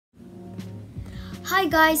Hi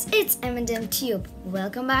guys, it's M&M Tube.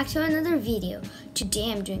 Welcome back to another video. Today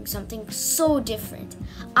I'm doing something so different.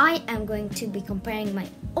 I am going to be comparing my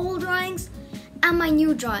old drawings and my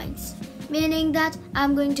new drawings. Meaning that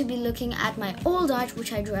I'm going to be looking at my old art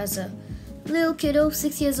which I drew as a little kiddo,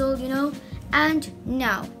 6 years old, and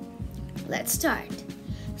now. Let's start.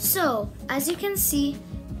 So, as you can see,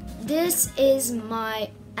 this is my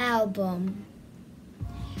album.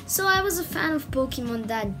 So I was a fan of Pokemon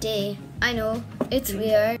that day. I know, it's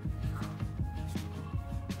weird.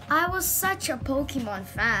 I was such a Pokemon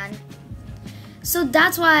fan. So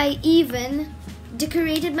that's why I even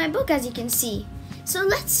decorated my book, as you can see. So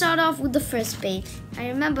let's start off with the first page. I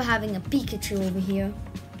remember having a Pikachu over here.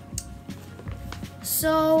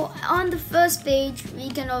 So on the first page, we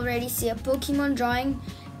can already see a Pokemon drawing.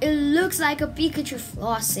 It looks like a Pikachu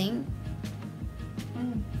flossing.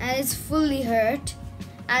 And it's fully hurt.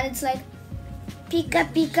 And it's like, Pika,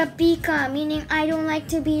 Pika, Pika, meaning I don't like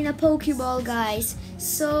to be in a Pokeball, guys.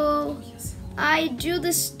 So, I drew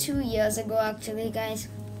this 2 years ago, actually, guys.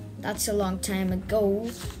 That's a long time ago,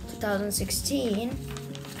 2016.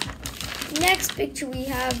 Next picture we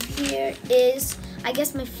have here is, I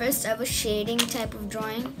guess, my first ever shading type of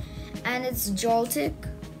drawing. And it's Joltik.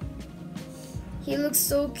 He looks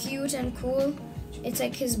so cute and cool. It's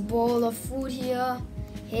like his bowl of food here.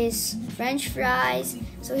 His French fries.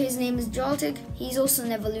 So his name is Joltik. He's also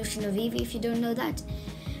an evolution of Eevee, if you don't know that.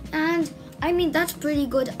 And I mean, that's pretty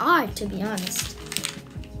good art, to be honest.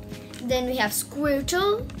 Then we have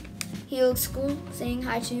Squirtle. He looks cool, saying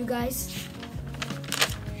hi to you guys.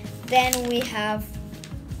 Then we have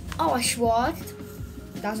Oshawott.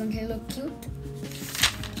 Doesn't he look cute?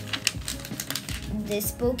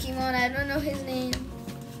 This Pokemon, I don't know his name.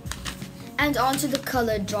 And on to the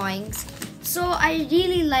colored drawings. So I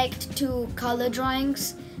really liked to color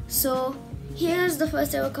drawings. So here's the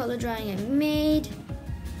first ever color drawing I made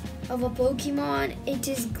of a Pokemon. It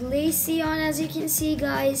is Glaceon, as you can see,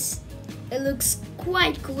 guys. It looks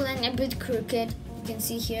quite cool and a bit crooked. You can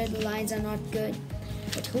see here the lines are not good,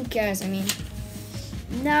 but who cares, I mean.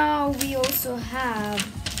 Now we also have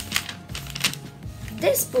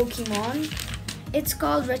this Pokemon. It's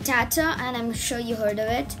called Rattata, and I'm sure you heard of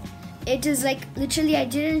it. It is like, literally, I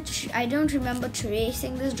don't remember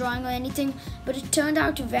tracing this drawing or anything, but it turned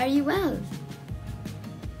out very well.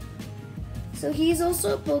 So he's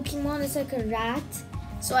also a Pokemon, it's like a rat.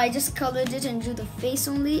 So I just colored it and drew the face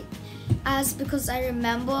only, because I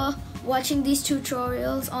remember watching these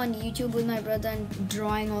tutorials on YouTube with my brother and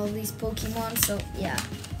drawing all these Pokemon, so yeah.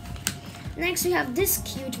 Next we have this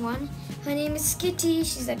cute one. Her name is Kitty,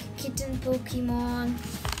 she's like a kitten Pokemon.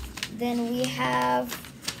 Then we have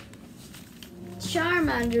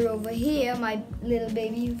Charmander over here, my little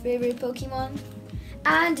baby favorite Pokemon.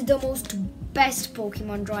 And the most best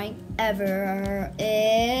Pokemon drawing ever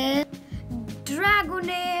is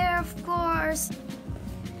Dragonair, of course.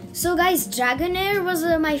 So guys, Dragonair was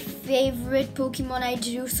my favorite Pokemon I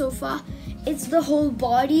drew so far. It's the whole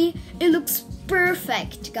body. It looks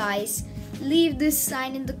perfect, guys. Leave this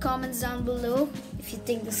sign in the comments down below if you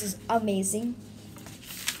think this is amazing.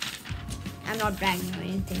 I'm not bragging or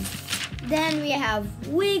anything. Then we have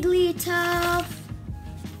Wigglytuff.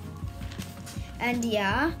 And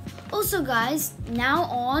yeah. Also guys, now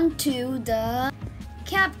on to the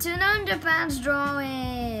Captain Underpants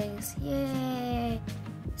drawings. Yay.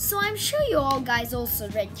 So I'm sure you all guys also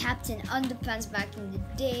read Captain Underpants back in the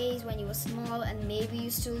days when you were small, and maybe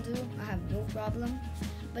you still do. I have no problem.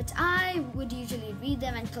 But I would usually read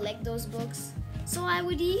them and collect those books. So I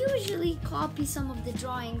would usually copy some of the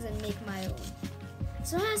drawings and make my own.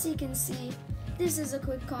 So as you can see, this is a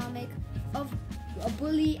quick comic of a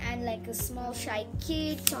bully and like a small shy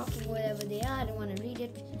kid talking whatever they are. I don't want to read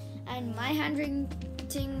it. And my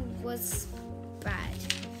handwriting was bad.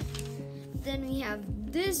 Then we have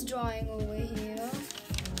this drawing over here.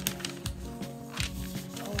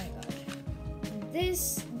 Oh my god.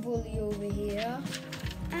 This bully over here.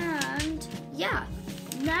 And yeah,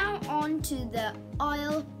 now on to the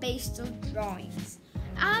oil pastel drawings.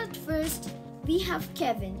 At first, we have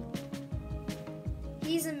Kevin.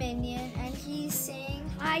 He's a minion and he's saying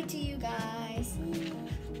hi to you guys.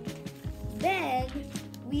 Then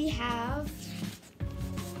we have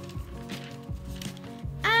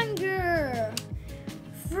Anger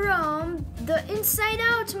from the Inside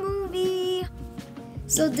Out movie.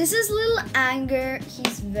 So this is little Anger.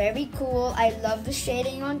 He's very cool. I love the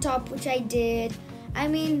shading on top, which I did. I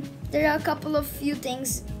mean, there are a couple of few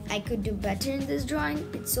things I could do better in this drawing,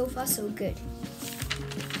 but so far so good.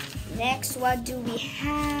 Next, what do we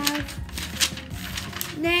have?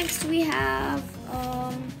 Next we have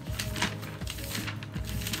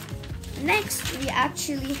Next, we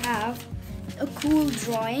actually have a cool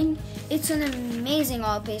drawing. It's an amazing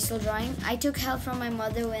all pastel drawing. I took help from my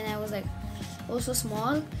mother when I was like also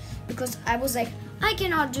small, because I was like, I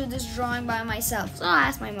cannot do this drawing by myself. So I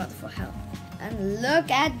asked my mother for help. And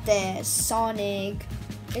look at this, Sonic.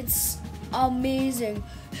 It's amazing.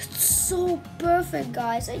 It's so perfect,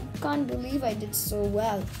 guys. I can't believe I did so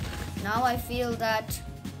well. Now I feel that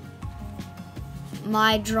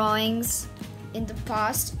my drawings in the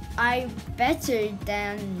past are better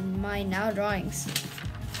than my now drawings.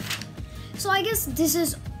 So I guess this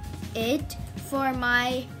is it for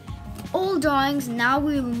my old drawings. Now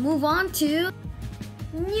we will move on to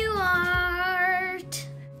new art.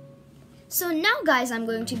 So now, guys, I'm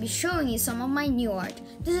going to be showing you some of my new art.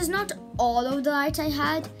 This is not all of the art I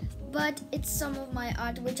had, but it's some of my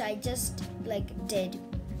art which I just did.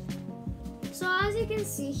 So as you can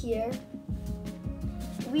see here,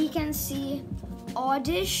 we can see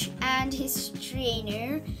Oddish and his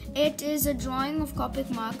trainer. It is a drawing of Copic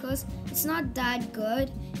markers. It's not that good.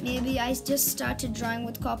 Maybe I just started drawing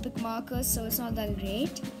with Copic markers, so it's not that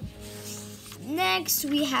great. Next,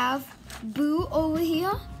 we have Boo over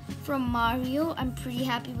here from Mario. I'm pretty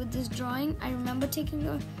happy with this drawing. I remember taking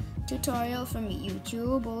a tutorial from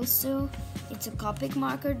YouTube also. It's a Copic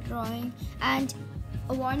marker drawing, and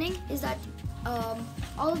a warning is that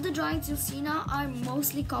all of the drawings you'll see now are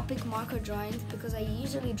mostly Copic marker drawings because I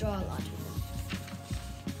usually draw a lot with them.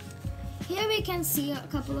 Here we can see a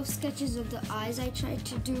couple of sketches of the eyes I tried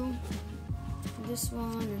to do. This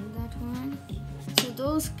one and that one. So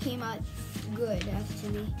those came out good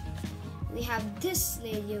actually. We have this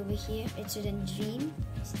lady over here. It's written Dream.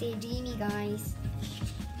 Stay dreamy, guys.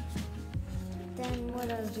 Then what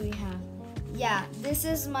else do we have? Yeah, this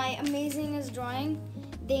is my amazingest drawing.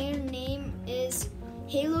 Their name is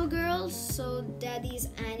Halo Girls. So Daddy's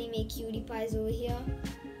anime cutie pies over here.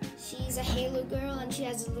 She's a Halo girl and she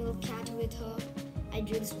has a little cat with her. I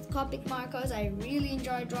drew this with Copic markers. I really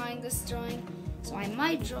enjoyed drawing this drawing, so I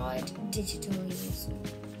might draw it digitally also.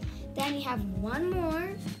 Then we have one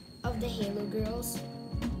more of the Halo girls.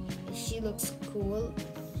 She looks cool.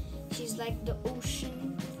 She's like the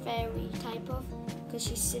ocean fairy type of, because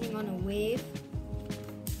she's sitting on a wave.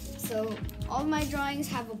 So all my drawings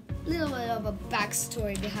have a little bit of a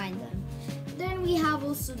backstory behind them. Then we have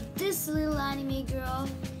also this little anime girl.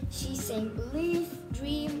 She's saying believe,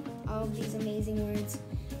 dream, all of these amazing words,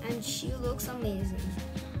 and she looks amazing.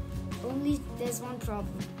 Only there's one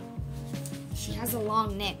problem. She has a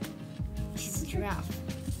long neck. She's a giraffe.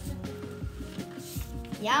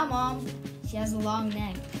 Yeah, Mom. She has a long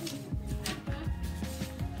neck.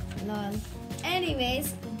 Lol.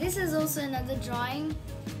 Anyways, this is also another drawing.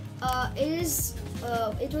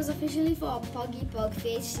 It was officially for a Puggy Pug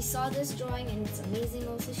face. She saw this drawing and it's amazing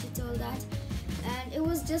also, she told that. And it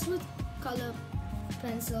was just with color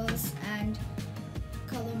pencils and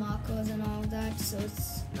color markers and all that, so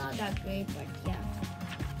it's not that great, but yeah.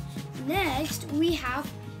 Next, we have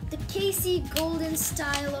the Kasey Golden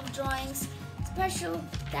style of drawings. Special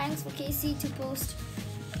thanks for Kasey to post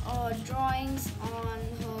drawings on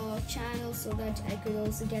her channel so that I could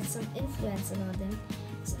also get some influence about them.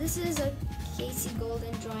 So this is a Kasey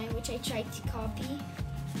Golden drawing which I tried to copy.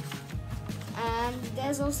 And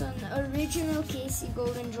there's also an original Kasey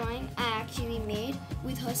Golden drawing I actually made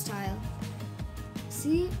with her style.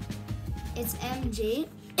 See? It's MJ.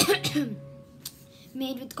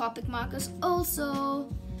 Made with Copic markers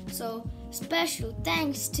also. So special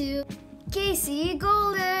thanks to Kasey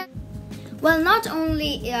Golden. Well, not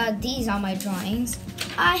only these are my drawings.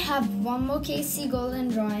 I have one more Kasey Golden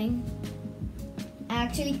drawing. I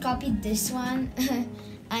actually copied this one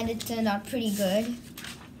and it turned out pretty good.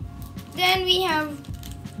 Then we have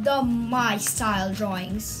the my style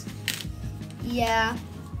drawings. Yeah,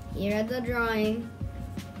 here are the drawing.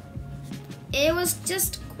 It was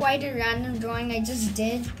just quite a random drawing I just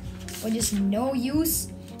did for just no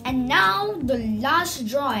use. And now the last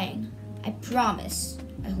drawing. I promise.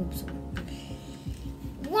 I hope so.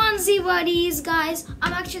 Onesie Buddies, guys.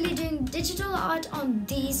 I'm actually doing digital art on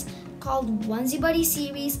these called Onesie Buddy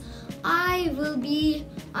series. I will be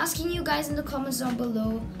asking you guys in the comments down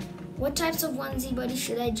below what types of onesie buddies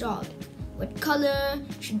should I draw? What color?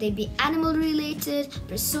 Should they be animal related,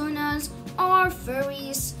 personas, or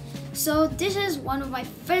furries? So this is one of my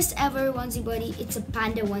first ever onesie buddy. It's a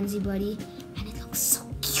panda onesie buddy and it looks so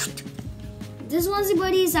cute. This onesie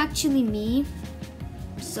buddy is actually me,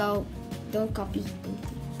 so don't copy.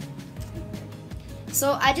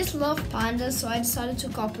 So I just love pandas, so I decided to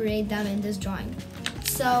incorporate them in this drawing.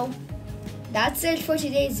 So that's it for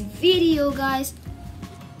today's video, guys.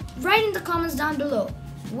 Write in the comments down below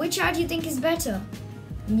which art you think is better,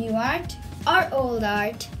 new art or old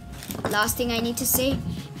art. Last thing I need to say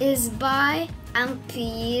is bye and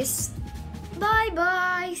peace. Bye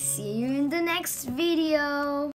bye. See you in the next video.